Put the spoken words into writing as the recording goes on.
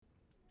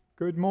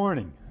Good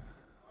morning.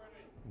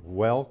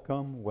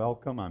 Welcome,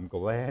 welcome. I'm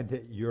glad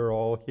that you're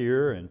all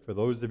here. And for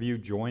those of you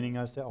joining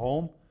us at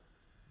home,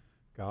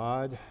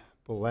 God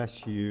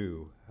bless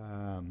you.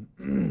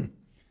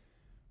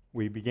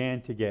 We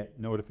began to get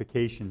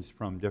notifications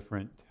from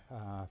different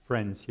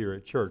friends here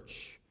at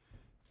church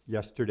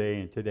yesterday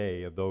and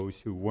today of those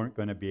who weren't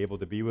going to be able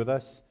to be with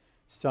us.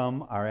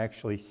 Some are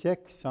actually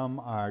sick.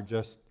 Some are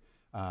just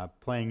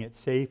playing it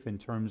safe in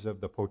terms of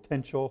the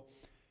potential.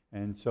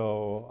 And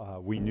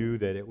so we knew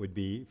that it would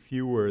be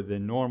fewer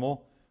than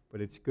normal, but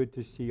it's good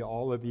to see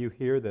all of you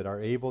here that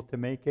are able to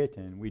make it,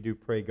 and we do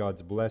pray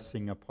God's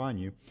blessing upon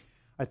you.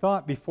 I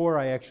thought before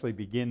I actually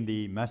begin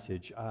the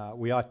message,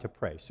 we ought to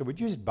pray. So would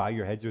you just bow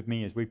your heads with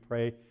me as we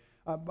pray?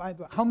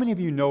 How many of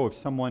you know of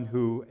someone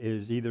who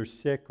is either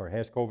sick or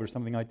has COVID or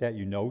something like that?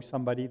 You know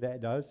somebody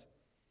that does?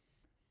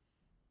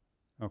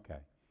 Okay.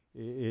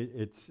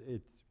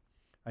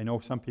 I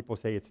know some people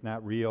say it's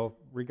not real.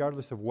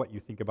 Regardless of what you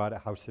think about it,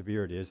 how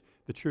severe it is,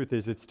 the truth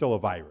is it's still a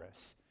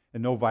virus.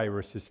 And no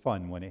virus is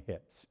fun when it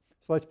hits.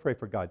 So let's pray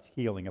for God's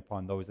healing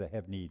upon those that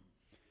have need.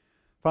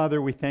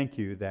 Father, we thank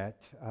you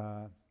that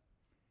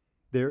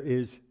there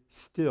is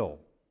still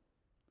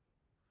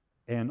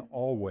and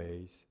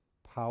always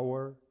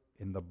power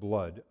in the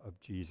blood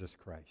of Jesus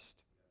Christ.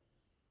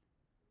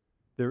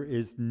 There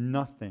is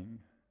nothing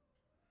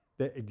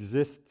that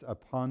exists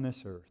upon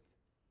this earth,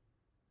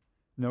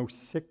 no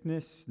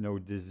sickness, no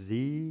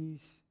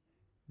disease,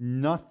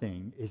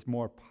 nothing is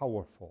more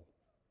powerful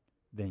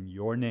than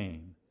your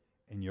name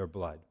and your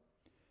blood.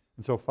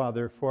 And so,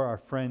 Father, for our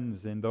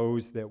friends and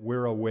those that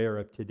we're aware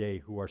of today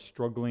who are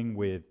struggling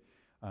with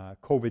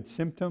COVID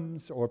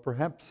symptoms, or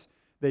perhaps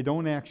they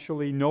don't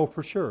actually know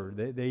for sure,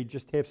 they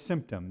just have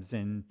symptoms,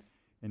 and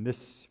in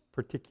this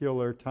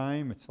particular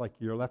time, it's like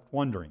you're left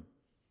wondering.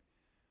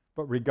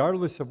 But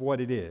regardless of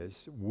what it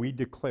is, we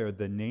declare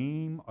the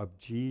name of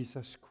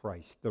Jesus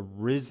Christ, the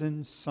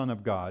risen Son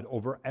of God,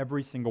 over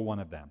every single one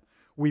of them.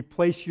 We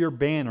place your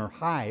banner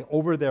high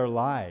over their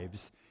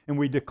lives, and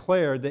we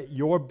declare that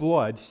your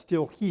blood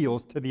still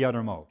heals to the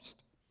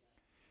uttermost.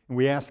 And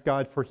we ask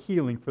God for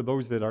healing for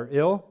those that are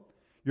ill,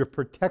 your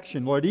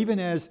protection, Lord, even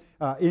as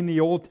in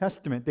the Old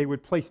Testament they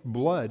would place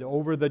blood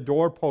over the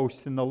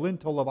doorposts and the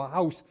lintel of a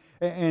house,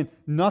 and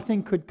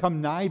nothing could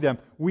come nigh them.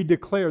 We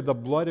declare the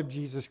blood of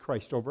Jesus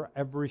Christ over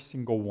every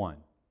single one.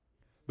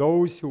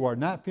 Those who are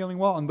not feeling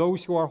well and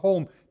those who are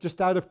home just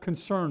out of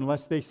concern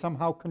lest they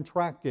somehow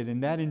contracted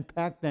and that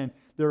impact then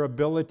their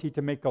ability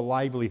to make a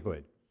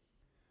livelihood.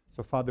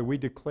 So, Father, we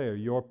declare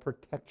your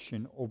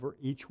protection over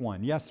each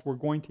one. Yes, we're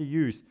going to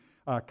use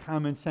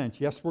common sense.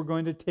 Yes, we're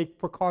going to take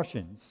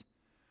precautions.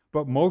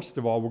 But most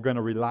of all, we're going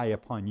to rely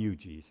upon you,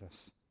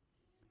 Jesus.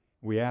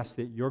 We ask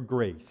that your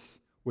grace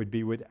would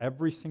be with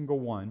every single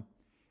one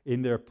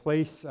in their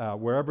place,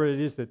 wherever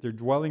it is that they're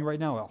dwelling right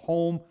now, at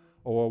home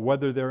or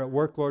whether they're at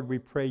work. Lord, we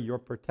pray your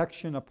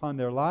protection upon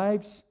their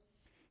lives,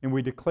 and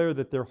we declare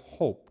that their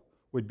hope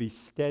would be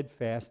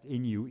steadfast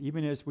in you,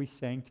 even as we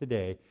sang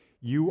today,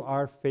 you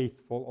are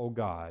faithful, O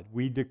God.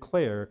 We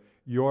declare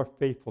your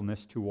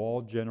faithfulness to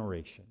all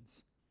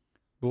generations.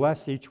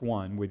 Bless each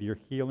one with your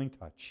healing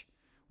touch.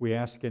 We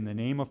ask in the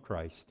name of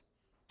Christ.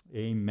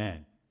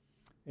 Amen.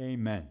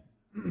 Amen.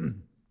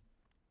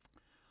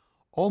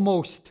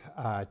 Almost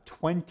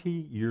 20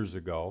 years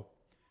ago,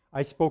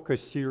 I spoke a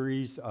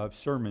series of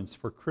sermons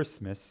for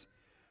Christmas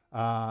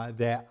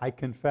that I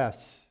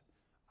confess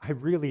I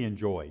really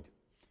enjoyed.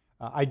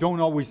 I don't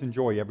always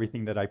enjoy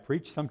everything that I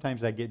preach.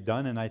 Sometimes I get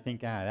done and I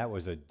think, that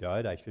was a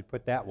dud. I should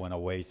put that one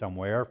away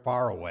somewhere,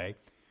 far away.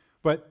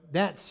 But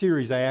that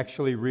series I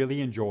actually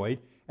really enjoyed.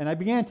 And I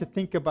began to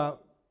think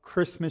about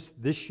Christmas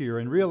this year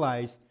and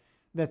realized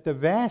that the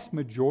vast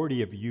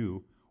majority of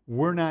you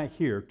were not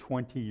here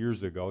 20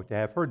 years ago to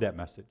have heard that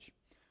message.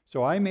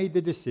 So I made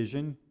the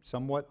decision,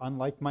 somewhat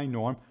unlike my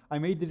norm, I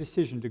made the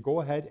decision to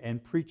go ahead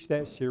and preach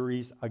that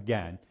series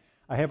again.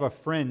 I have a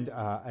friend,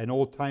 an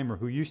old-timer,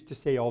 who used to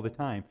say all the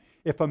time,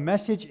 if a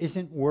message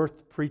isn't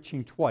worth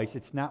preaching twice,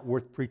 it's not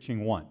worth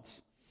preaching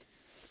once.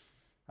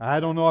 I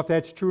don't know if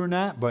that's true or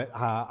not, but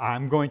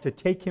I'm going to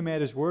take him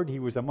at his word. He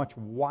was a much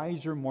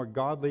wiser, more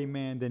godly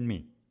man than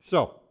me.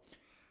 So,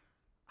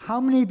 how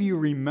many of you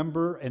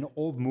remember an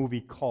old movie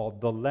called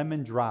The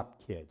Lemon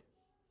Drop Kid?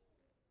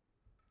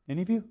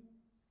 Any of you?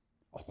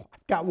 Oh,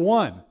 I've got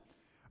one.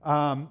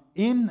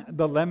 In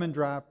The Lemon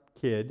Drop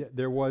Kid,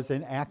 there was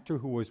an actor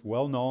who was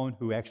well known,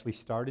 who actually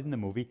starred in the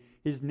movie.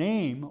 His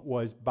name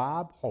was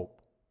Bob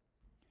Hope.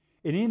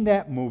 And in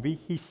that movie,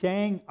 he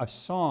sang a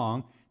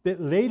song that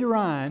later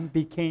on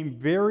became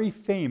very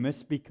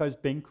famous because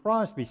Bing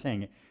Crosby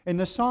sang it. And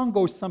the song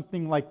goes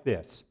something like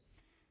this.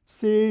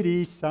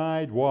 City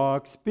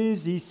sidewalks,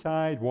 busy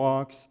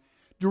sidewalks,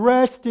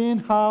 dressed in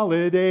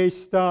holiday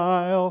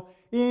style.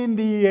 In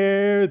the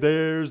air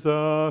there's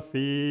a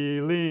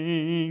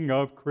feeling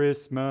of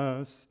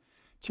Christmas.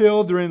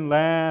 Children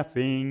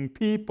laughing,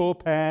 people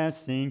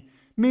passing,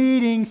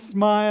 meeting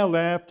smile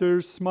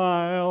after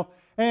smile.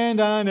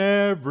 And on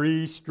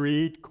every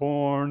street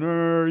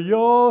corner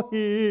you'll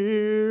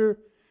hear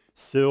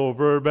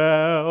silver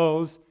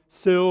bells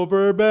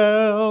silver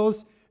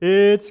bells.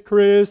 It's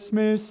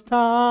Christmas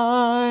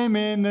time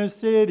in the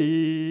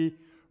city.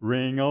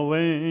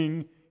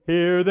 Ring-a-ling,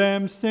 hear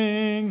them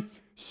sing.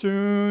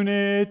 Soon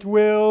it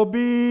will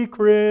be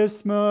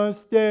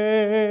Christmas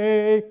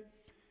Day.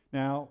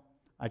 Now,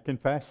 I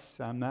confess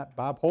I'm not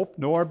Bob Hope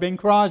nor Bing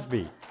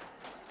Crosby.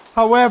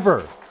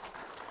 However,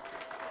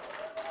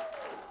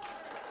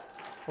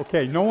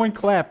 okay, no one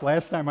clapped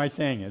last time I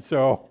sang it,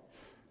 so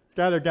it's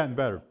got to have gotten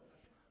better.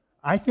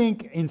 I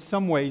think in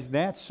some ways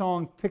that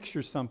song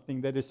pictures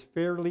something that is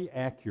fairly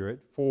accurate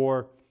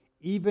for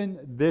even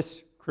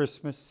this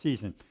Christmas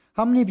season.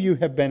 How many of you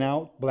have been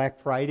out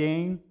Black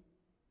Fridaying?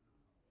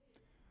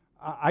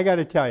 I got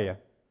to tell you,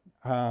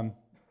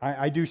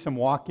 I do some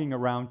walking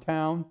around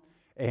town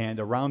and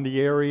around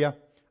the area.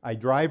 I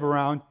drive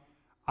around.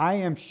 I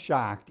am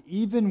shocked,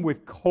 even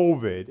with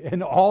COVID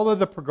and all of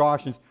the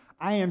precautions,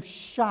 I am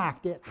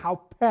shocked at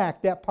how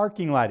packed that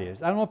parking lot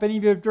is. I don't know if any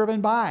of you have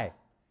driven by.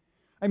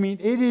 I mean,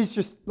 it is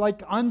just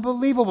like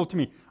unbelievable to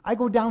me. I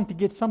go down to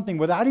get something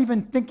without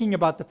even thinking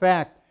about the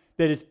fact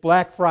that it's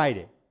Black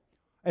Friday.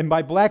 And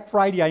by Black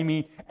Friday, I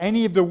mean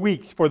any of the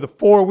weeks for the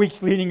 4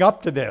 weeks leading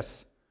up to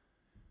this.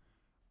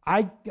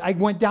 I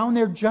went down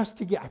there just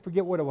to get, I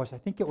forget what it was. I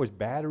think it was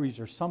batteries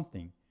or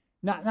something.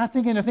 Not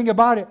thinking a thing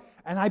about it.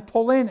 And I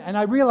pull in and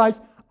I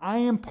realize I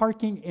am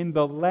parking in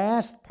the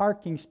last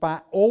parking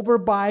spot over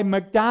by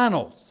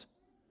McDonald's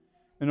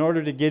in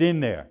order to get in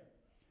there.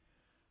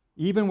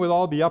 Even with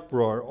all the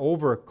uproar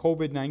over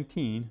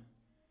COVID-19,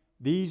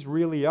 these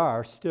really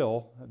are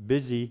still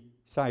busy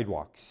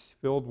sidewalks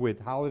filled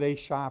with holiday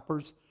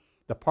shoppers.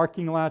 The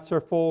parking lots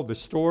are full. The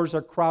stores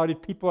are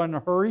crowded. People are in a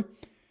hurry.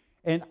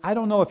 And I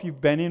don't know if you've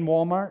been in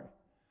Walmart,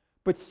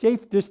 but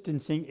safe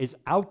distancing is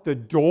out the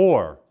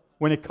door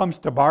when it comes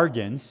to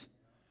bargains.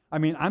 I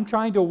mean, I'm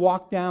trying to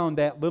walk down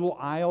that little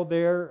aisle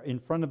there in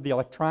front of the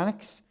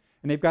electronics,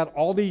 and they've got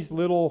all these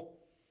little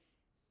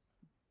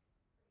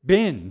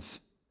bins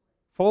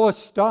full of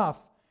stuff.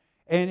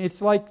 And it's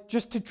like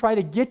just to try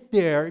to get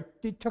there,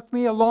 it took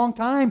me a long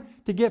time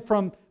to get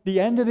from the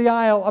end of the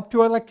aisle up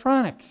to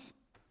electronics.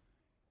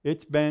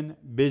 It's been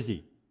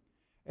busy.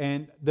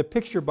 And the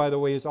picture, by the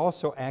way, is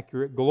also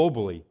accurate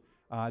globally.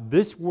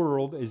 This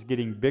world is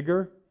getting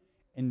bigger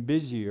and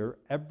busier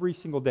every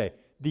single day.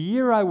 The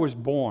year I was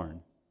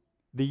born,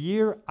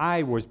 the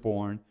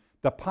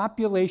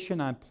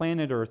population on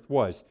planet Earth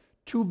was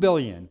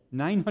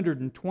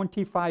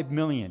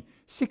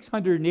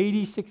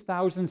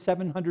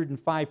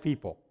 2,925,686,705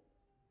 people.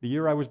 The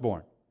year I was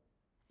born.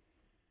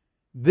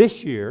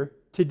 This year,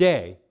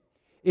 today,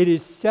 it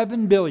is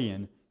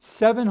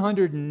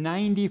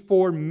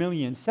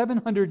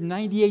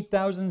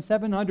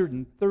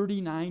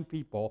 7,794,798,739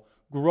 people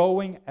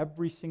growing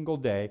every single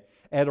day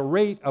at a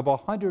rate of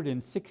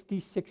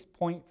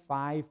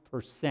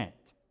 166.5%.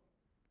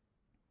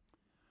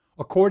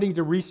 According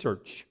to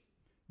research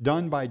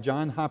done by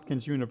Johns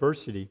Hopkins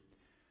University,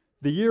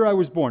 the year I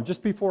was born,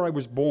 just before I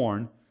was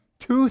born,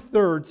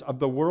 2/3 of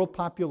the world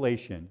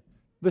population,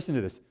 listen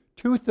to this,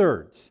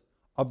 2/3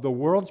 of the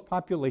world's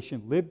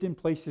population lived in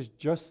places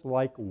just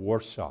like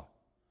Warsaw.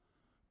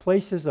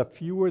 Places of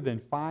fewer than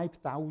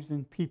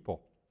 5,000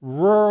 people,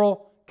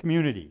 rural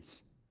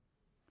communities.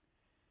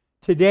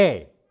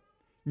 Today,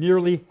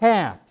 nearly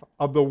half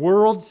of the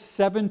world's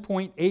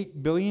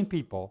 7.8 billion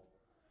people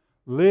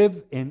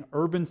live in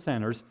urban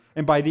centers,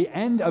 and by the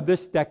end of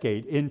this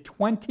decade, in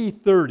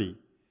 2030,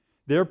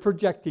 they're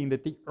projecting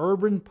that the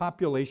urban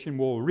population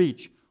will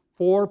reach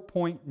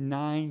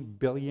 4.9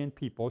 billion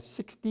people.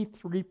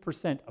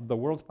 63% of the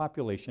world's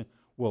population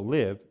will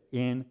live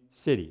in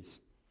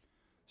cities.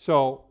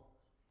 So,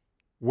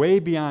 way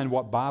beyond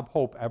what Bob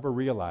Hope ever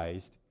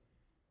realized,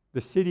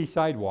 the city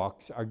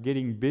sidewalks are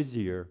getting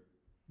busier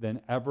than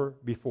ever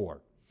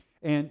before.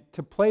 And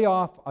to play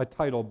off a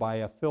title by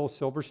a Phil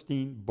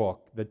Silverstein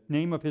book, the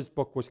name of his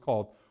book was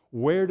called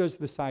Where Does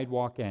the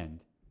Sidewalk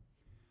End?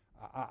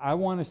 I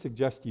want to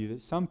suggest to you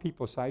that some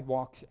people's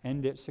sidewalks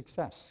end at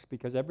success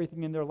because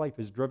everything in their life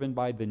is driven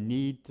by the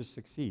need to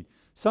succeed.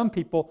 Some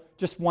people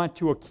just want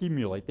to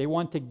accumulate. They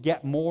want to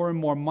get more and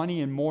more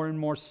money and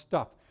more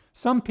stuff.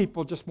 Some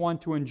people just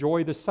want to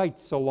enjoy the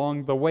sights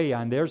along the way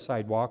on their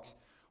sidewalks,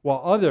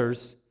 while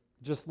others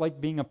just like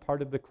being a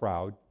part of the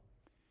crowd.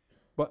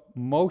 But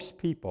most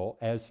people,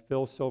 as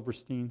Phil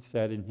Silverstein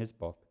said in his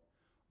book,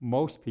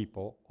 most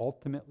people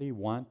ultimately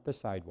want the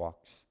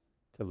sidewalks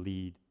to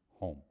lead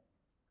home.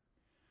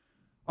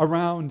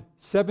 Around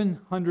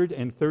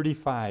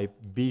 735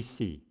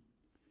 BC,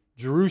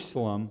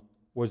 Jerusalem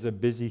was a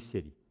busy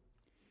city.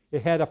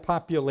 It had a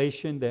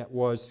population that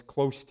was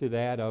close to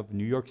that of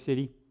New York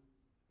City,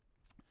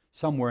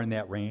 somewhere in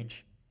that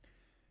range.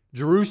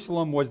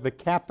 Jerusalem was the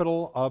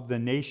capital of the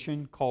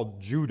nation called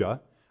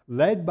Judah,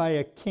 led by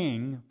a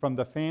king from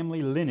the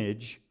family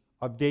lineage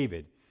of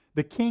David.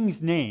 The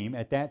king's name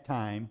at that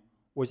time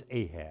was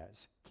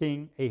Ahaz,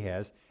 King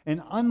Ahaz.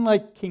 And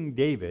unlike King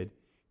David,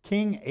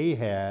 King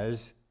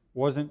Ahaz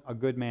wasn't a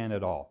good man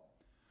at all.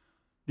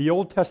 The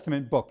Old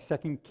Testament book,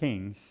 2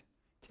 Kings,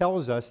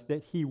 tells us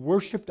that he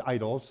worshipped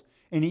idols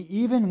And he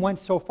even went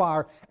so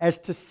far as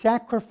to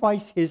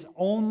sacrifice his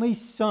only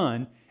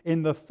son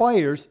in the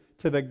fires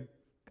to the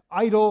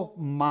idol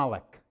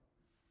Moloch,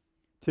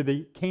 to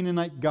the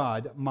Canaanite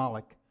god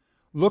Moloch.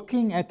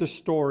 Looking at the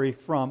story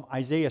from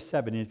Isaiah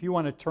 7, and if you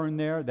want to turn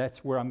there,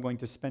 that's where I'm going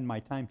to spend my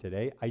time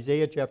today,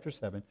 Isaiah chapter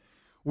 7,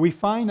 we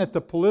find that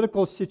the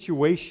political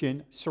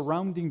situation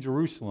surrounding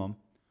Jerusalem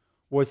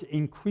was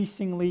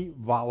increasingly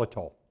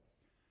volatile.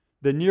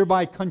 The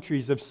nearby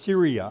countries of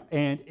Syria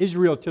and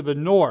Israel to the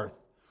north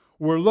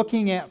were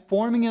looking at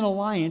forming an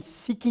alliance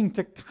seeking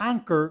to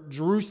conquer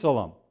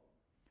Jerusalem.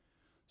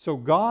 So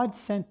God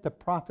sent the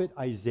prophet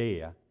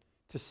Isaiah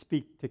to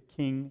speak to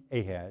King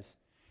Ahaz.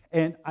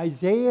 And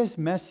Isaiah's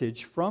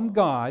message from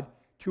God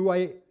to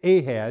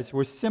Ahaz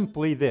was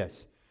simply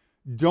this: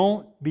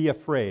 don't be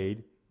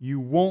afraid, you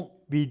won't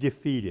be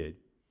defeated.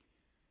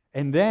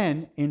 And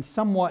then, in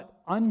somewhat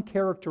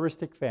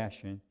uncharacteristic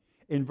fashion,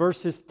 in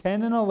verses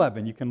 10 and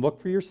 11, you can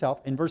look for yourself,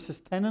 in verses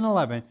 10 and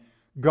 11,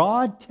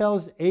 God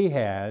tells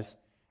Ahaz,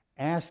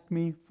 ask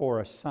me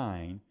for a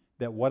sign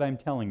that what I'm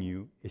telling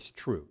you is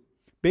true.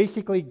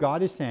 Basically,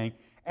 God is saying,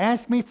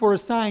 ask me for a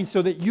sign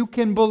so that you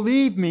can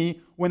believe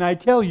me when I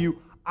tell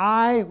you,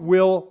 I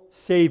will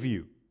save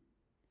you.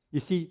 You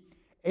see,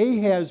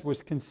 Ahaz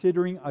was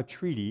considering a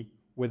treaty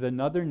with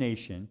another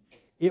nation.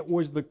 It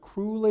was the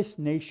cruelest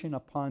nation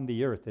upon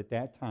the earth at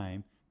that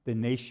time, the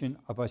nation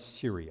of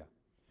Assyria.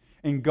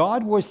 And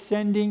God was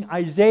sending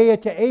Isaiah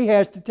to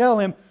Ahaz to tell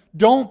him,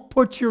 don't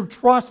put your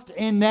trust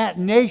in that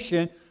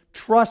nation,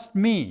 trust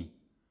me.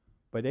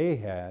 But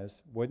Ahaz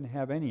wouldn't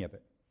have any of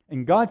it.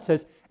 And God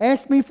says,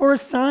 ask me for a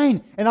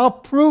sign, and I'll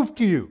prove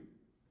to you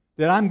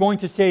that I'm going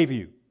to save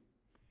you.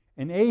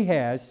 And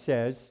Ahaz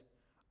says,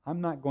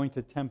 I'm not going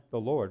to tempt the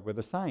Lord with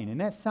a sign. And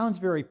that sounds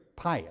very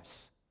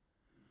pious.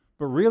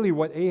 But really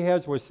what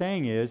Ahaz was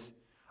saying is,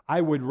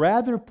 I would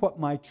rather put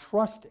my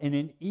trust in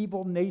an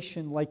evil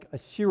nation like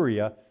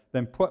Assyria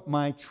than put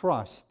my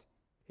trust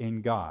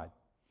in God.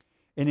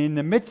 And in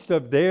the midst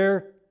of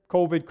their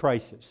COVID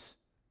crisis,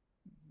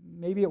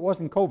 maybe it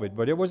wasn't COVID,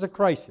 but it was a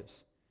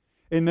crisis.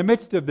 In the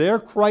midst of their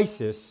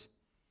crisis,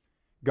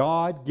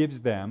 God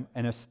gives them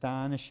an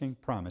astonishing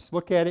promise.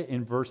 Look at it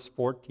in verse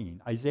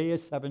 14, Isaiah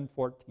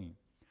 7:14.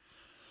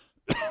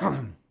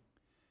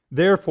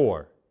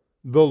 Therefore,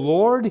 the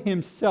Lord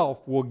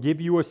himself will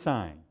give you a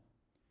sign.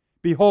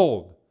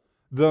 Behold,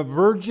 the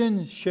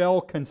virgin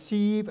shall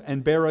conceive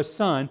and bear a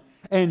son,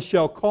 and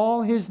shall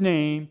call his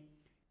name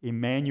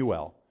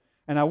Emmanuel.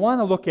 And I want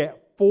to look at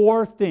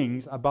 4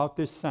 things about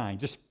this sign.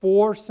 Just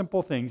 4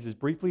 simple things, as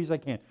briefly as I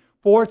can.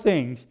 4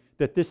 things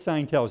that this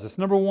sign tells us.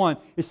 Number 1,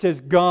 it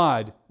says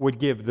God would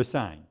give the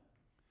sign.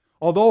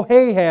 Although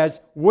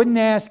Ahaz wouldn't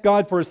ask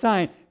God for a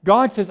sign,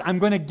 God says, I'm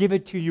going to give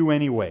it to you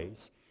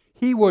anyways.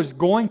 He was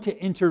going to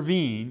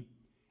intervene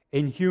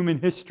in human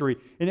history,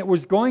 and it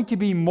was going to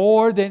be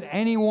more than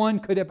anyone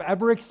could have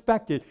ever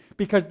expected,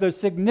 because the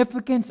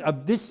significance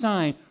of this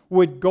sign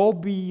would go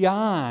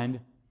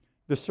beyond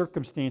the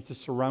circumstances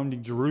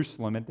surrounding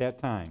Jerusalem at that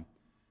time.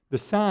 The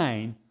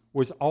sign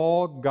was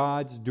all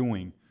God's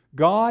doing.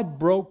 God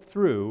broke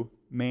through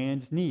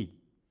man's need.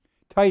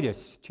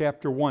 Titus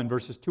chapter 1,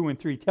 verses 2 and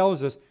 3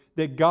 tells us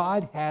that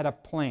God had a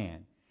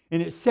plan.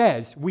 And it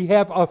says, we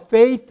have a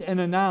faith and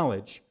a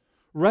knowledge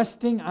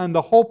resting on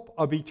the hope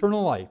of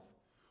eternal life,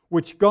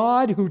 which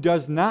God, who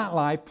does not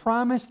lie,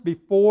 promised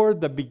before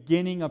the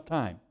beginning of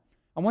time.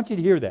 I want you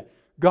to hear that.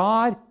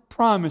 God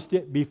promised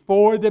it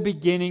before the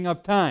beginning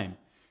of time.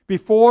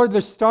 Before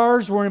the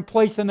stars were in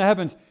place in the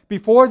heavens.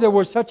 Before there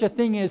was such a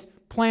thing as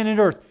planet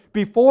Earth.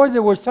 Before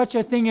there was such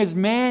a thing as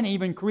man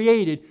even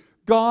created,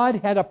 God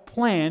had a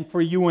plan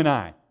for you and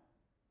I.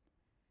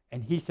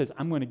 And he says,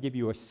 I'm going to give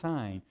you a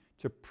sign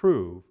to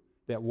prove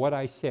that what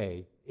I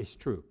say is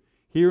true.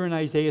 Here in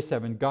Isaiah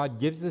 7, God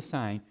gives the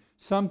sign,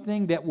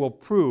 something that will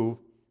prove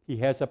he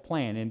has a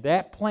plan. And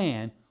that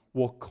plan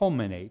will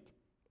culminate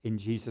in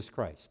Jesus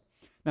Christ.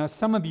 Now,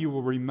 some of you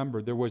will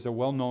remember there was a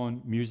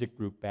well-known music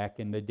group back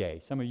in the day.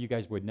 Some of you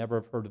guys would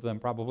never have heard of them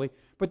probably.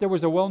 But there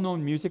was a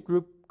well-known music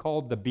group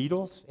called the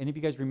Beatles. Any of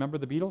you guys remember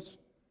the Beatles?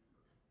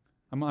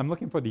 I'm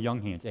looking for the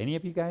young hands. Any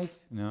of you guys?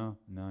 No,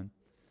 none.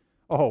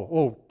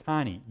 Oh,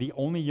 Tani, the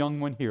only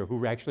young one here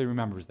who actually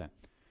remembers them.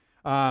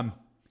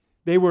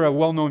 They were a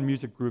well-known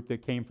music group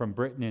that came from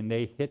Britain, and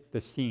they hit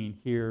the scene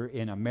here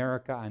in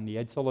America on the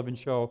Ed Sullivan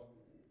Show.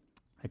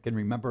 I can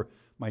remember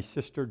my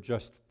sister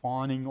just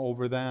fawning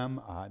over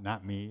them.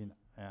 Not me.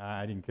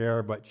 I didn't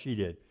care, but she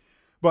did.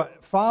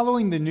 But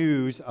following the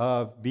news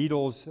of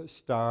Beatles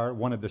star,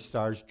 one of the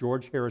stars,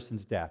 George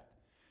Harrison's death,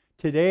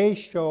 Today's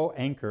show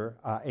anchor,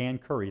 Ann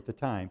Curry at the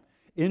time,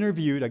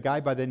 interviewed a guy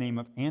by the name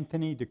of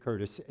Anthony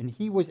DeCurtis, and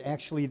he was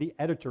actually the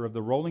editor of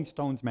the Rolling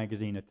Stones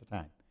magazine at the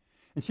time.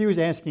 And she was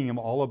asking him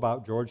all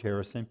about George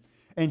Harrison,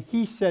 and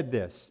he said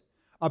this: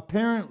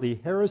 apparently,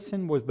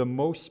 Harrison was the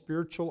most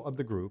spiritual of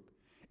the group.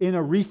 In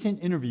a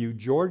recent interview,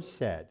 George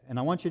said, and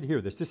I want you to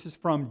hear this, this is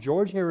from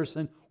George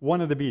Harrison,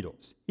 one of the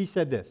Beatles. He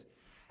said this: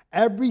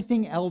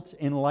 everything else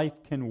in life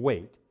can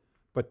wait,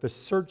 but the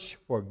search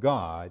for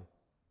God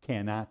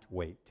cannot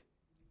wait.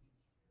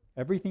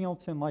 Everything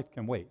else in life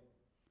can wait,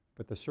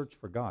 but the search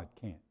for God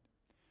can't.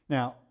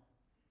 Now,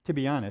 to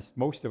be honest,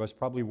 most of us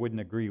probably wouldn't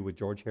agree with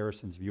George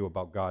Harrison's view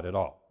about God at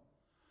all.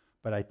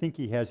 But I think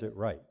he has it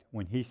right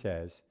when he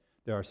says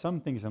there are some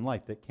things in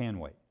life that can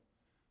wait,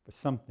 but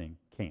something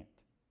can't.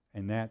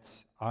 And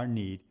that's our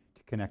need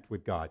to connect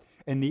with God.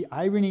 And the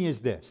irony is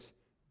this: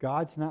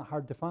 God's not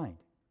hard to find.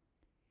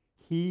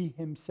 He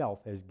himself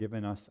has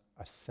given us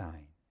a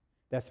sign.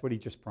 That's what he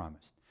just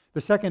promised.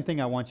 The second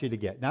thing I want you to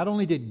get, not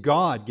only did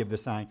God give the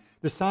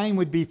sign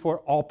would be for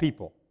all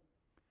people.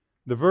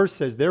 The verse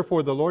says,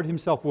 therefore the Lord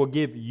himself will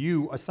give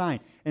you a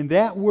sign. And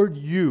that word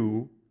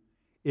you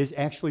is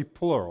actually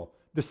plural.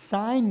 The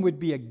sign would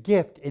be a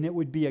gift, and it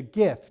would be a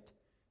gift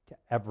to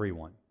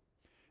everyone.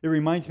 It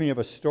reminds me of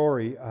a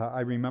story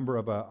I remember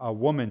of a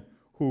woman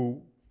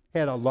who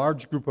had a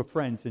large group of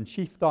friends, and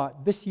she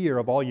thought, this year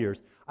of all years,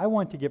 I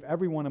want to give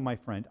every one of my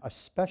friends a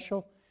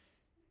special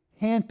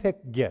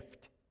hand-picked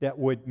gift that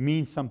would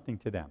mean something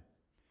to them.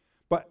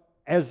 But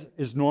as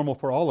is normal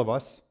for all of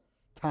us,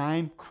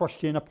 time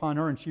crushed in upon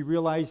her, and she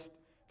realized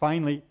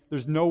finally,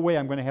 there's no way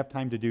I'm going to have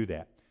time to do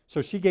that.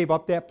 So she gave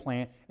up that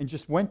plan and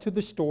just went to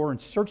the store and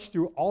searched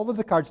through all of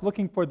the cards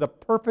looking for the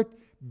perfect,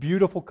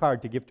 beautiful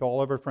card to give to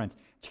all of her friends.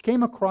 She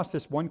came across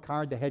this one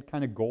card that had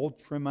kind of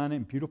gold trim on it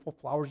and beautiful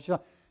flowers. She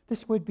thought,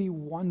 this would be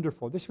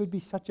wonderful. This would be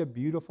such a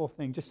beautiful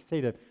thing. Just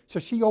say that. So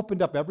she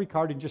opened up every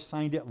card and just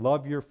signed it,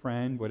 love your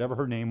friend, whatever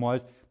her name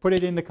was, put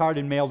it in the card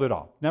and mailed it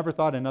off. Never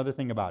thought another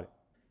thing about it.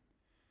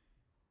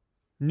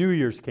 New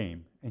Year's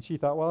came, and she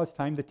thought, well, it's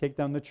time to take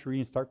down the tree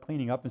and start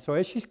cleaning up. And so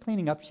as she's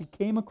cleaning up, she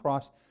came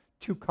across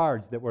 2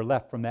 cards that were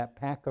left from that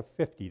pack of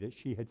 50 that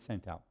she had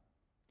sent out.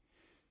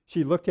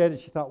 She looked at it,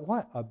 she thought,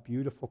 what a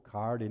beautiful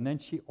card. And then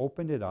she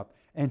opened it up,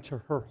 and to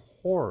her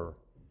horror,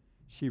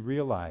 she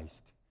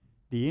realized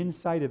the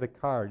inside of the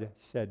card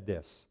said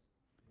this: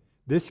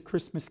 this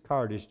Christmas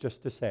card is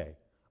just to say,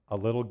 a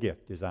little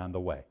gift is on the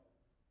way.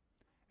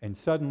 And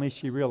suddenly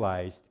she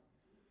realized,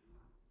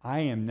 I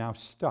am now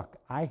stuck.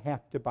 I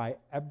have to buy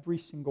every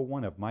single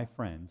one of my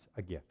friends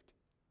a gift.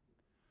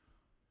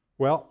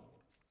 Well,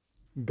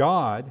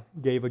 God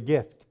gave a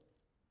gift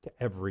to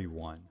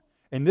everyone.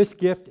 And this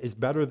gift is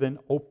better than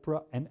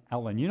Oprah and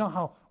Ellen. You know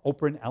how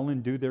Oprah and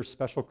Ellen do their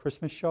special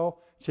Christmas show?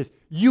 It says,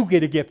 you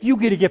get a gift, you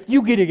get a gift,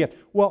 you get a gift.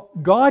 Well,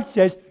 God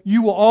says,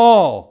 you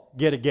all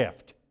get a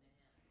gift.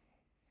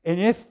 And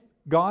if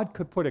God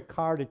could put a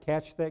card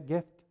attached to that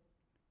gift,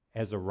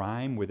 as a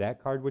rhyme with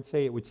that card would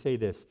say, it would say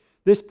this: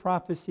 this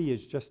prophecy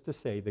is just to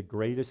say the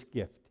greatest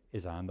gift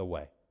is on the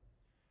way.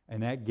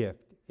 And that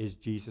gift is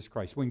Jesus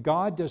Christ. When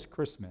God does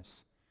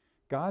Christmas,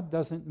 God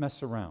doesn't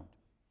mess around.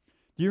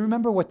 Do you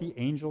remember what the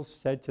angels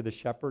said to the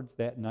shepherds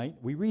that night?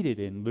 We read it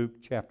in Luke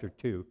chapter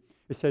 2.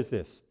 It says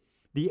this: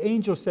 the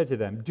angel said to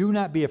them, do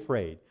not be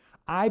afraid.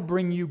 I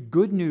bring you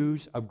good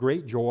news of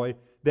great joy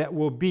that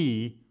will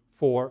be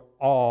for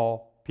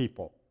all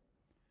people.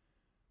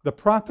 The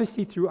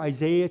prophecy through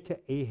Isaiah to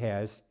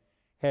Ahaz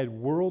had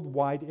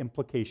worldwide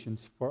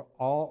implications for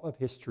all of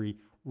history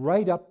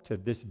right up to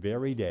this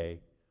very day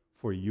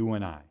for you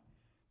and I.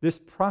 This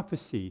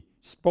prophecy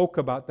spoke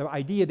about the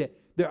idea that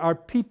there are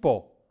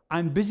people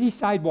on busy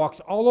sidewalks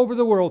all over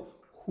the world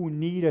who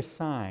need a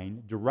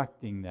sign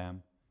directing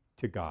them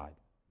to God.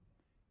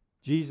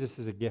 Jesus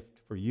is a gift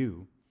for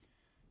you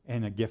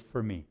and a gift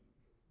for me.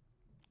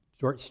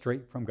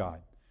 Straight from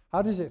God.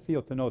 How does it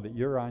feel to know that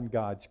you're on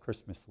God's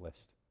Christmas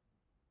list?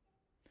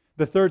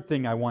 The third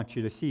thing I want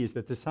you to see is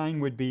that the sign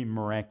would be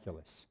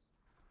miraculous.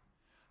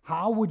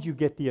 How would you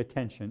get the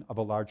attention of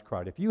a large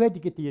crowd? If you had to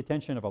get the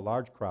attention of a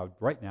large crowd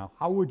right now,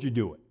 how would you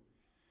do it?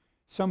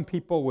 Some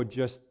people would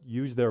just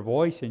use their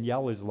voice and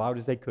yell as loud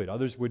as they could.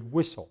 Others would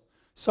whistle.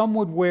 Some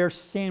would wear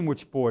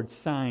sandwich board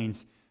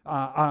signs.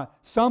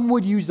 Some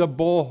would use a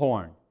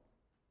bullhorn.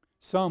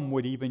 Some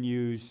would even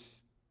use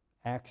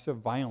acts of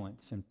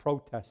violence and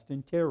protest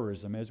and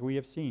terrorism, as we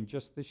have seen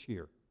just this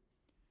year.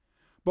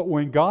 But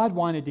when God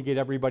wanted to get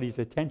everybody's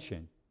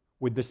attention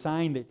with the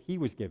sign that he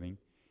was giving,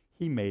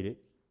 he made it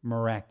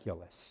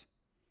miraculous.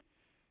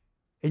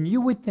 And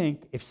you would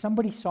think if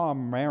somebody saw a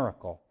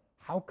miracle,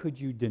 how could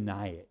you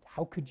deny it?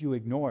 How could you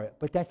ignore it?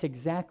 But that's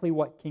exactly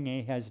what King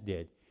Ahaz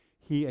did.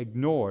 He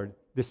ignored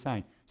the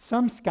sign.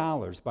 Some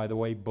scholars, by the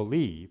way,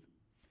 believe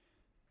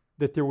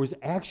that there was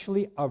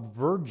actually a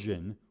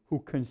virgin who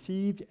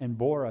conceived and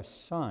bore a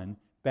son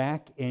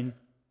back in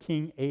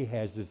King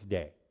Ahaz's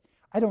day.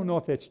 I don't know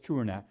if that's true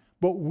or not,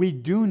 but we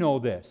do know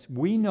this.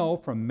 We know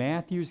from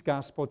Matthew's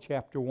Gospel,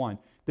 chapter 1,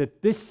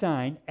 that this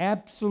sign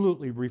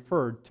absolutely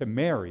referred to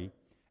Mary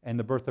and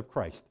the birth of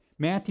Christ.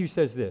 Matthew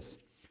says this: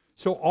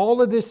 so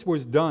all of this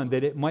was done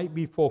that it might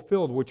be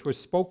fulfilled, which was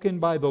spoken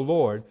by the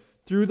Lord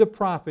through the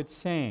prophet,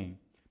 saying,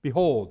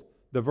 behold,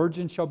 the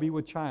virgin shall be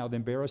with child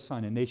and bear a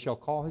son, and they shall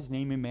call his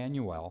name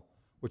Emmanuel,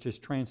 which is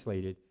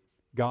translated,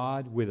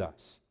 God with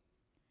us.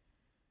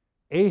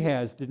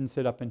 Ahaz didn't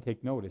sit up and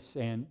take notice,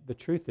 and the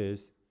truth is,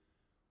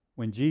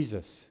 when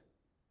Jesus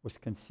was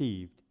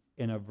conceived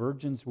in a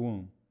virgin's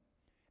womb,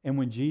 and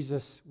when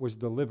Jesus was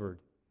delivered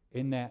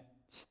in that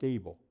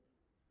stable,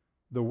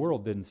 The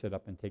world didn't sit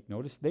up and take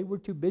notice. They were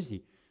too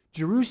busy.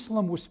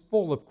 Jerusalem was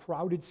full of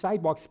crowded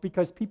sidewalks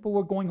because people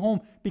were going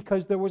home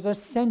because there was a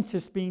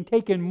census being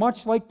taken,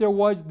 much like there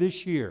was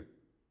this year.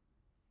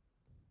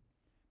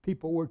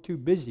 People were too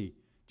busy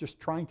just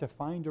trying to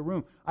find a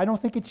room. I don't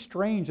think it's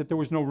strange that there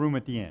was no room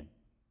at the inn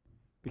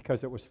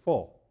because it was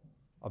full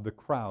of the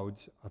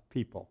crowds of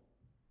people.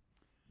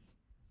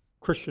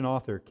 Christian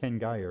author Ken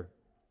Geyer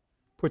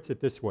puts it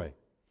this way: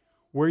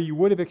 where you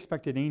would have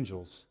expected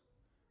angels,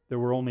 there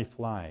were only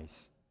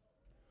flies.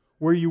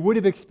 Where you would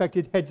have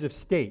expected heads of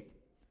state,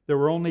 there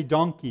were only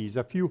donkeys,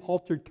 a few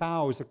haltered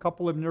cows, a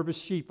couple of nervous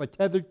sheep, a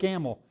tethered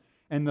camel,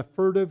 and the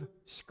furtive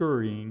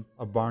scurrying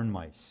of barn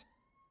mice.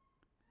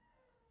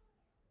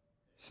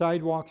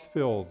 Sidewalks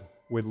filled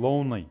with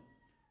lonely,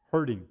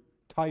 hurting,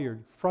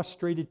 tired,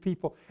 frustrated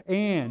people,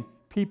 and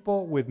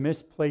people with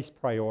misplaced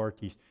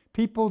priorities.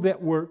 People that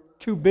were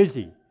too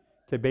busy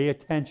to pay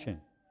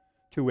attention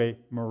to a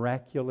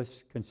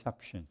miraculous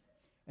conception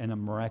and a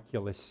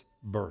miraculous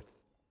birth.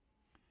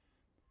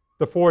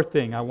 The fourth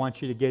thing I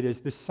want you to get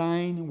is the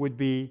sign would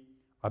be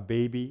a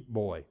baby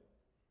boy.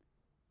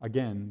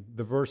 Again,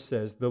 the verse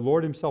says, "The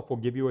Lord himself will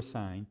give you a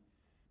sign.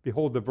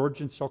 Behold, the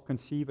virgin shall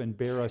conceive and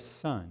bear a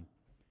son,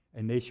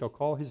 and they shall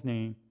call his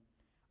name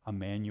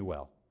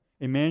Emmanuel."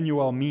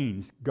 Emmanuel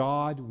means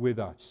God with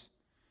us.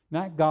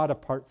 Not God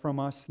apart from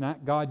us,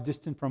 not God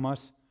distant from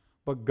us,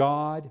 but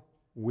God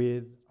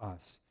with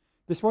us.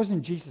 This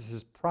wasn't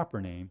Jesus' proper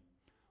name,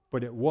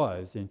 but it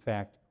was, in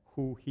fact,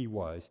 who he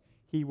was.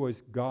 He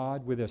was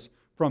God with us.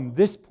 From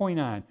this point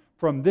on,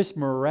 from this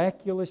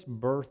miraculous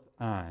birth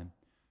on,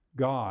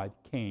 God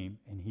came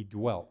and he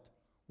dwelt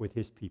with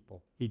his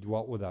people. He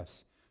dwelt with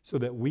us so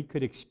that we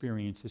could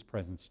experience his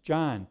presence.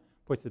 John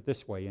puts it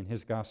this way in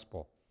his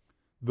gospel: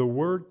 "The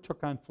Word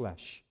took on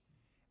flesh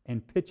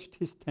and pitched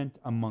his tent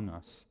among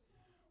us.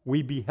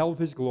 We beheld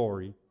his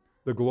glory,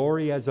 the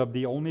glory as of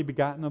the only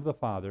begotten of the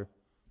Father,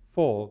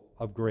 full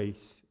of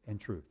grace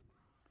and truth."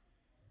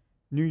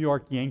 New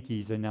York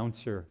Yankees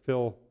announcer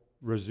Phil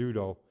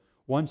Rizzuto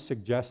once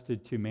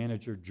suggested to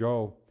manager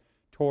Joe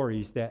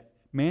Torres that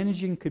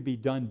managing could be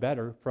done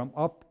better from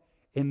up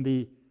in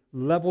the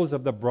levels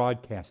of the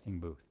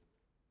broadcasting booth.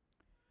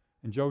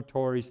 And Joe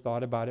Torres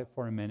thought about it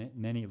for a minute,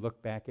 and then he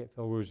looked back at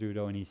Phil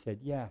Rizzuto and he said,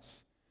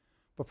 "Yes,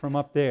 but from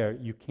up there,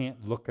 you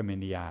can't look him in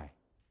the eye."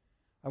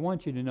 I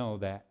want you to know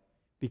that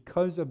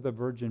because of the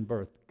virgin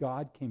birth,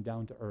 God came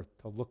down to earth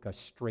to look us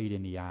straight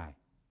in the eye.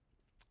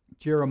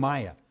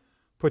 Jeremiah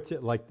puts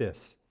it like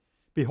this: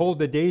 "Behold,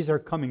 the days are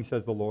coming,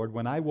 says the Lord,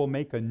 when I will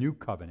make a new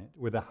covenant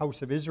with the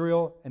house of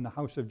Israel and the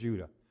house of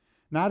Judah,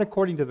 not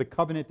according to the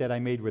covenant that I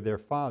made with their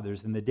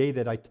fathers in the day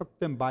that I took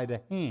them by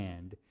the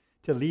hand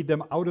to lead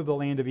them out of the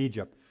land of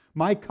Egypt.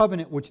 My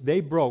covenant which they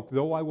broke,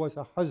 though I was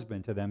a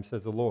husband to them,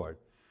 says the Lord.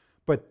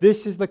 But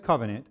this is the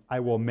covenant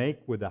I will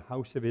make with the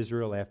house of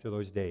Israel after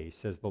those days,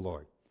 says the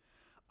Lord.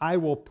 I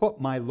will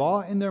put my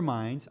law in their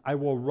minds, I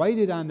will write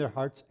it on their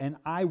hearts, and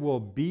I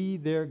will be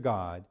their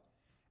God,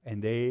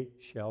 and they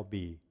shall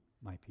be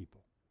my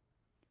people."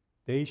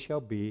 They shall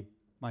be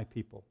my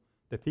people.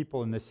 The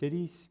people in the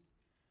cities,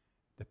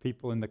 the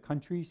people in the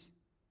countries,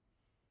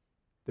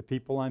 the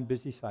people on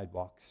busy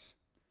sidewalks.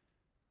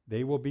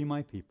 They will be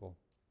my people,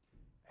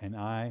 and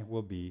I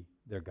will be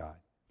their God.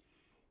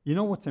 You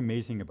know what's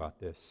amazing about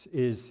this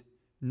is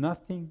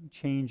nothing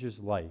changes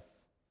life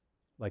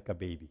like a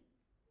baby.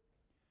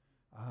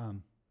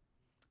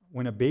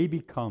 When a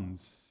baby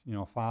comes,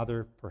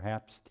 father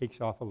perhaps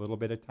takes off a little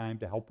bit of time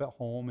to help at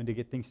home and to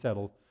get things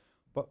settled.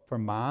 But for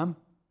mom,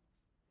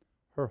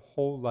 her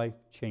whole life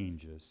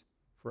changes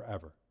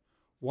forever.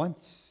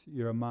 Once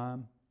you're a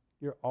mom,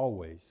 you're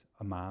always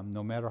a mom,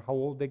 no matter how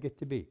old they get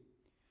to be.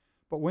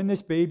 But when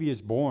this baby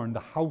is born, the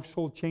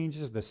household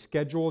changes, the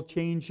schedule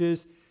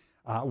changes.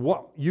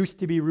 What used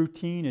to be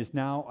routine is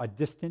now a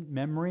distant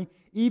memory.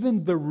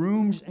 Even the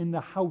rooms in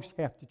the house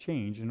have to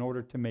change in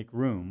order to make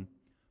room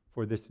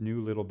for this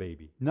new little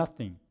baby.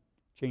 Nothing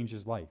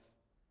changes life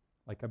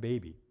like a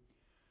baby.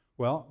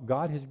 Well,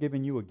 God has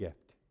given you a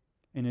gift,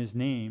 and his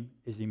name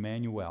is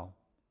Emmanuel,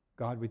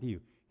 God with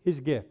you. His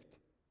gift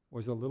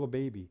was a little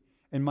baby.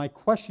 And my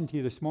question to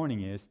you this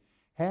morning is,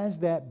 has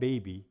that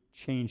baby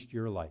changed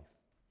your life?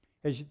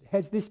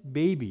 Has this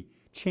baby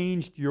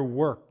changed your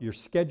work, your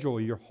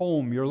schedule, your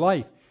home, your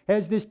life?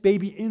 Has this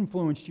baby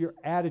influenced your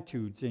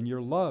attitudes and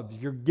your loves,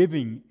 your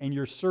giving and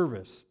your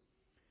service?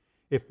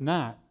 If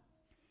not,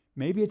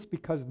 maybe it's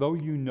because though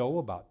you know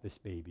about this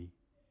baby,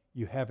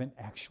 you haven't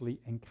actually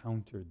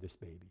encountered this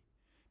baby.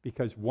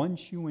 Because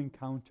once you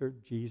encounter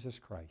Jesus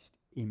Christ,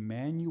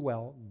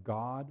 Emmanuel,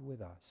 God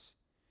with us,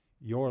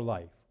 your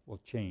life will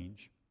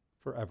change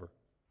forever.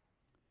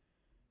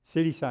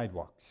 City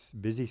sidewalks,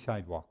 busy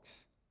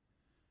sidewalks.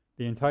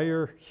 The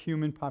entire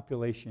human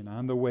population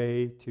on the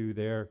way to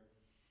their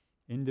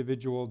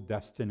individual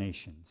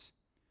destinations.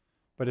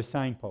 But a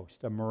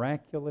signpost, a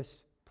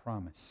miraculous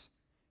promise,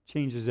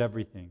 changes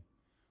everything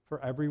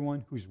for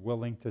everyone who's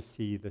willing to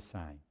see the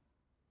sign.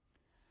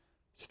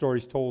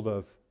 Stories told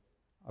of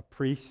a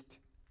priest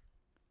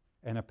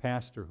and a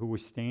pastor who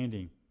was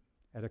standing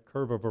at a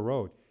curve of a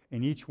road.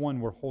 And each one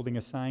were holding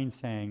a sign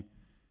saying,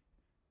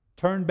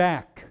 "Turn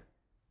back,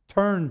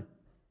 turn."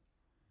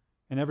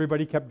 And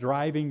everybody kept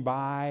driving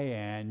by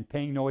and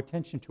paying no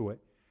attention to it.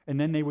 And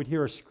then they would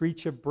hear a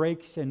screech of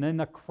brakes and then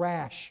a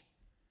crash.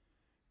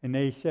 And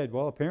they said,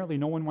 well, apparently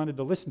no one wanted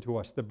to listen to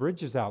us. The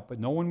bridge is out, but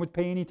no one would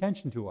pay any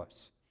attention to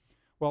us.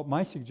 Well,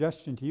 my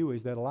suggestion to you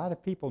is that a lot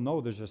of people know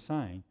there's a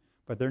sign,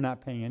 but they're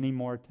not paying any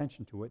more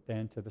attention to it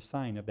than to the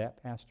sign of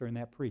that pastor and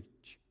that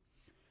preach.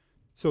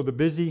 So the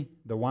busy,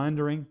 the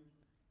wandering,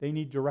 they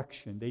need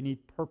direction. They need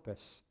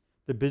purpose.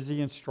 The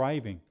busy and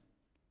striving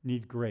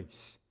need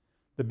grace.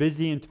 The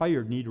busy and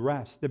tired need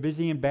rest. The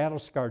busy and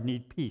battle-scarred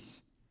need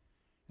peace.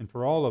 And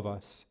for all of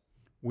us,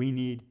 we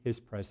need His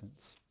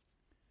presence.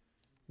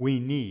 We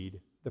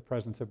need the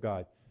presence of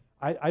God.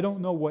 I don't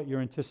know what you're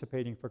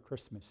anticipating for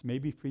Christmas.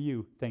 Maybe for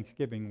you,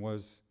 Thanksgiving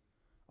was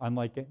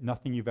unlike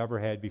nothing you've ever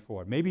had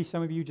before. Maybe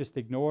some of you just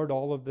ignored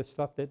all of the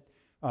stuff that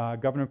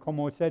Governor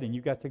Cuomo said and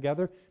you got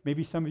together.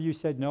 Maybe some of you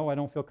said, no, I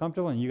don't feel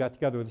comfortable, and you got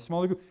together with a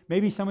smaller group.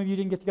 Maybe some of you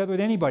didn't get together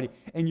with anybody,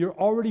 and you're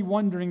already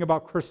wondering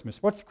about Christmas.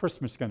 What's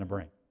Christmas going to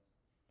bring?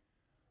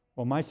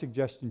 Well, my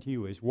suggestion to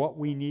you is what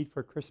we need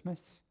for Christmas,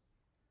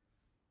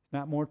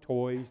 not more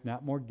toys,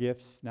 not more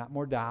gifts, not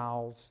more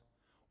dolls.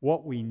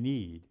 What we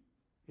need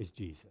is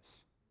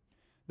Jesus.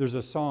 There's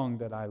a song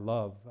that I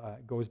love.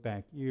 It goes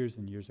back years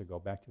and years ago,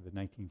 back to the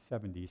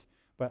 1970s.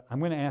 But I'm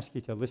going to ask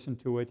you to listen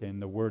to it,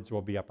 and the words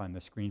will be up on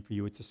the screen for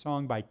you. It's a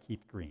song by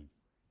Keith Green.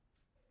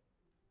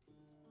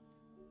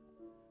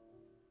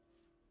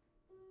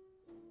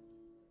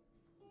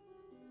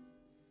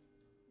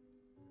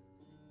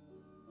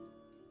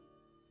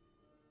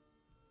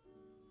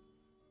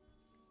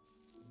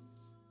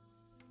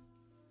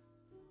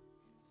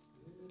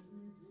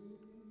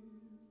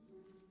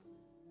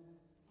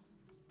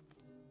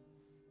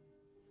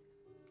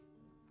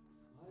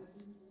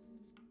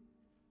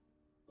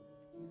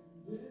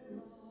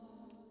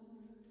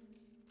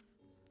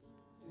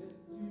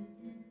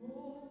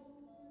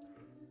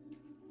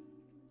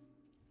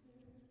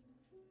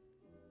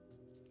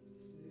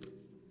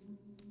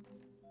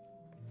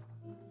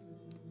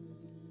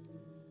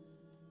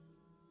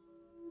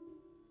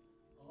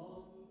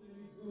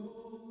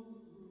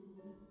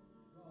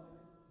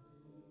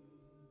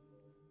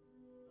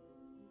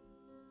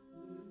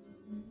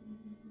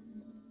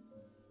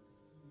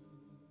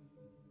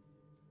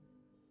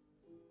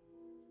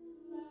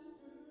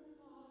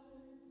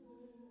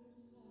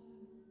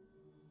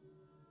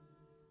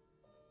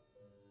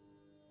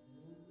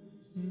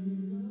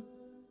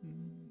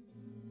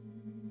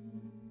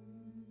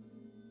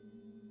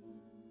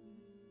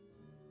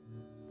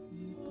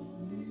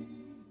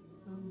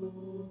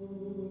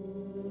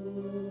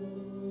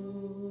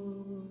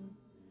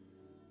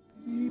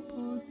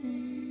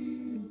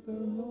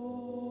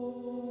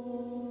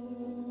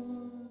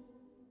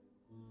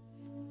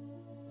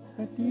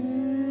 At the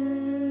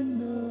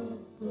end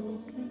of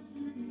broken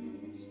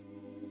trees,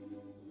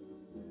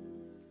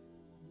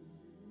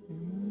 we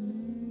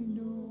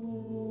know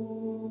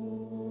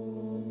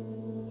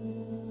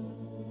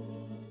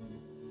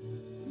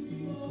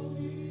people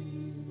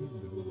need the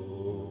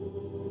Lord.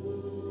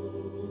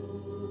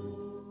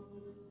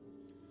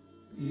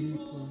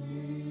 People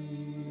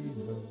need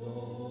the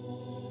Lord.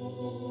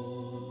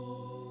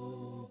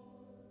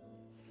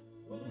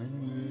 When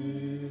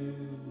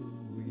will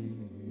we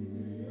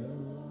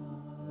realize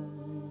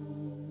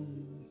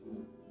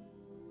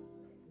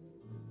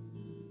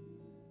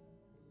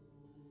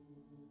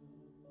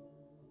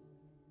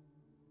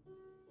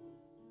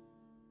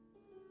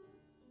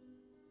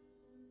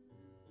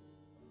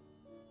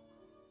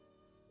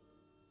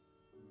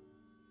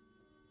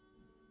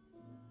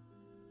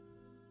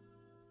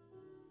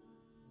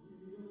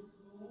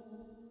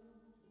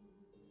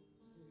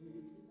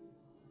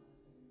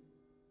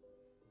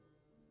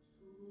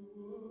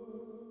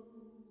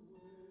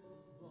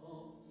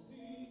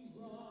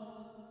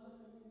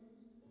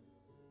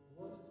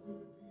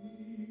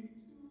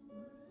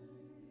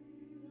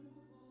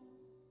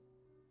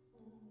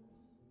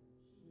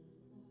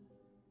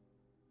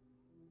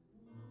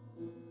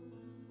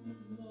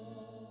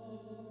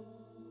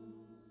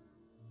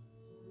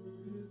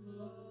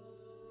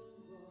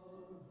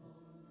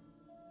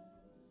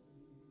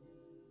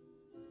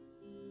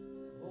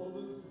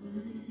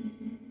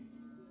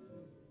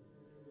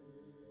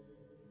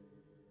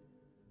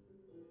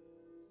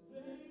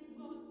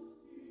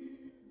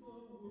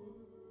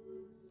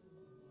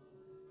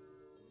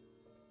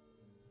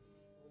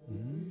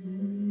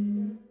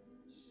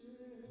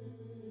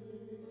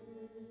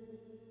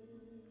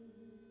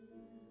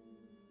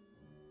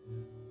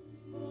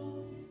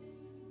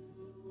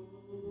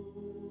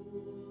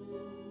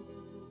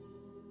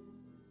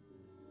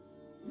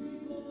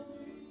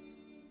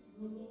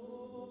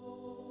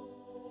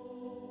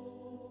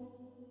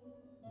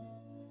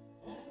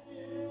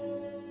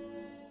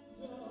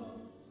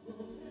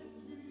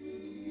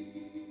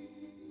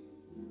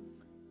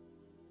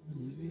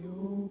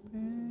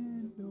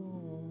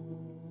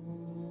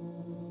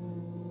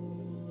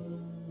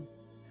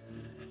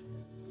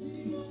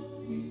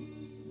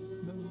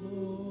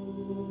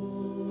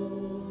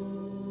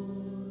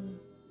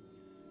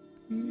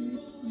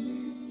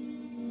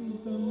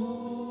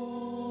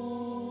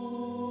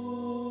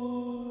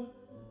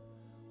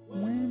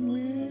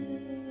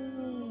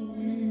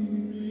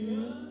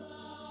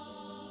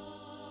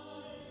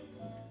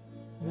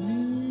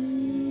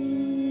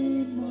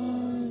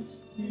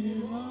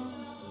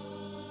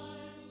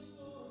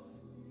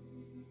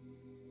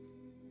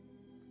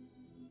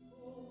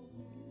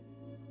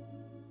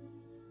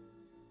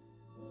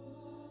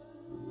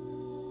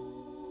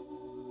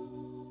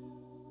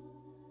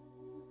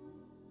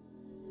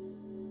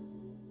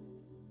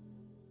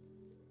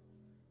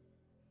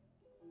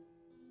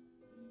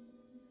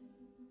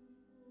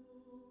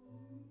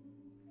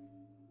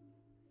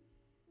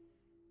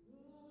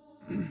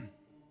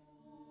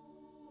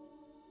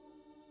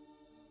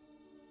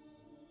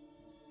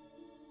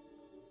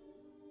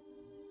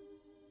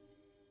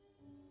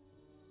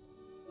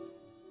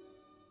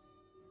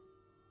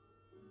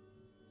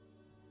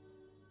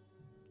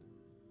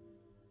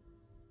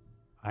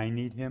I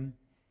need him.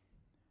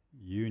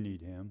 You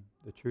need him.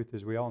 The truth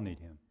is we all need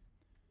him.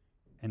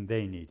 And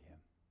they need him.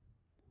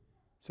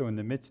 So in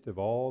the midst of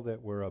all that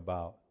we're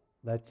about,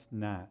 let's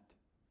not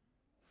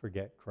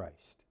forget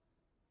Christ.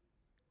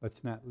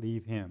 Let's not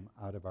leave him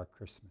out of our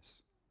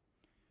Christmas.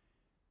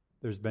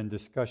 There's been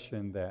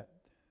discussion that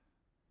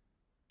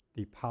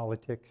the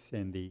politics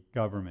and the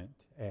government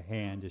at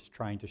hand is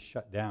trying to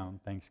shut down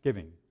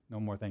Thanksgiving.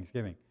 No more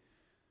Thanksgiving.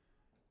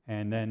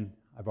 And then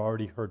I've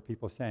already heard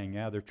people saying,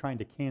 yeah, they're trying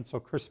to cancel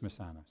Christmas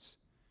on us.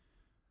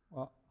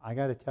 Well, I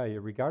got to tell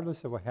you,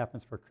 regardless of what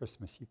happens for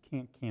Christmas, you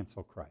can't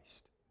cancel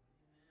Christ.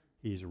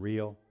 He's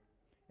real,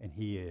 and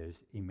he is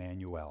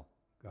Emmanuel,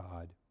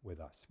 God with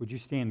us. Would you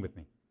stand with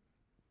me?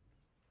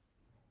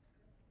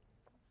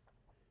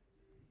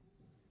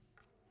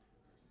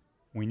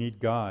 We need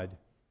God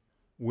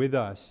with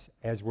us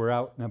as we're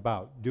out and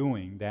about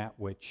doing that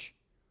which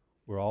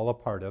we're all a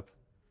part of.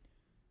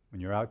 When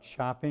you're out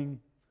shopping,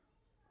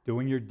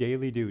 doing your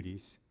daily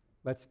duties,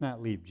 let's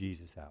not leave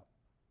Jesus out.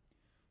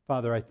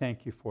 Father, I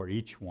thank you for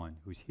each one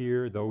who's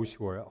here, those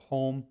who are at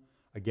home.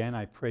 Again,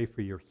 I pray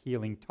for your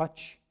healing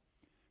touch.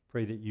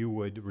 Pray that you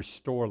would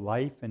restore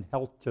life and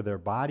health to their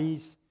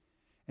bodies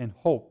and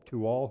hope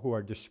to all who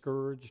are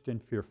discouraged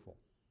and fearful.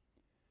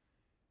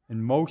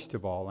 And most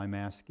of all, I'm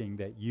asking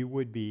that you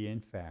would be,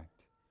 in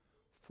fact,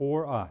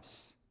 for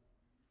us,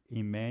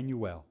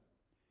 Emmanuel,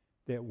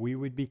 that we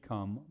would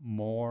become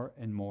more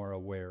and more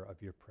aware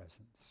of your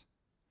presence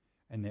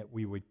and that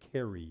we would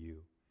carry you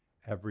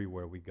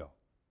everywhere we go.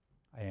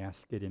 I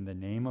ask it in the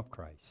name of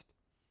Christ.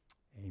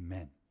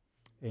 Amen.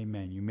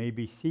 Amen. You may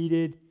be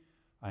seated.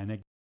 And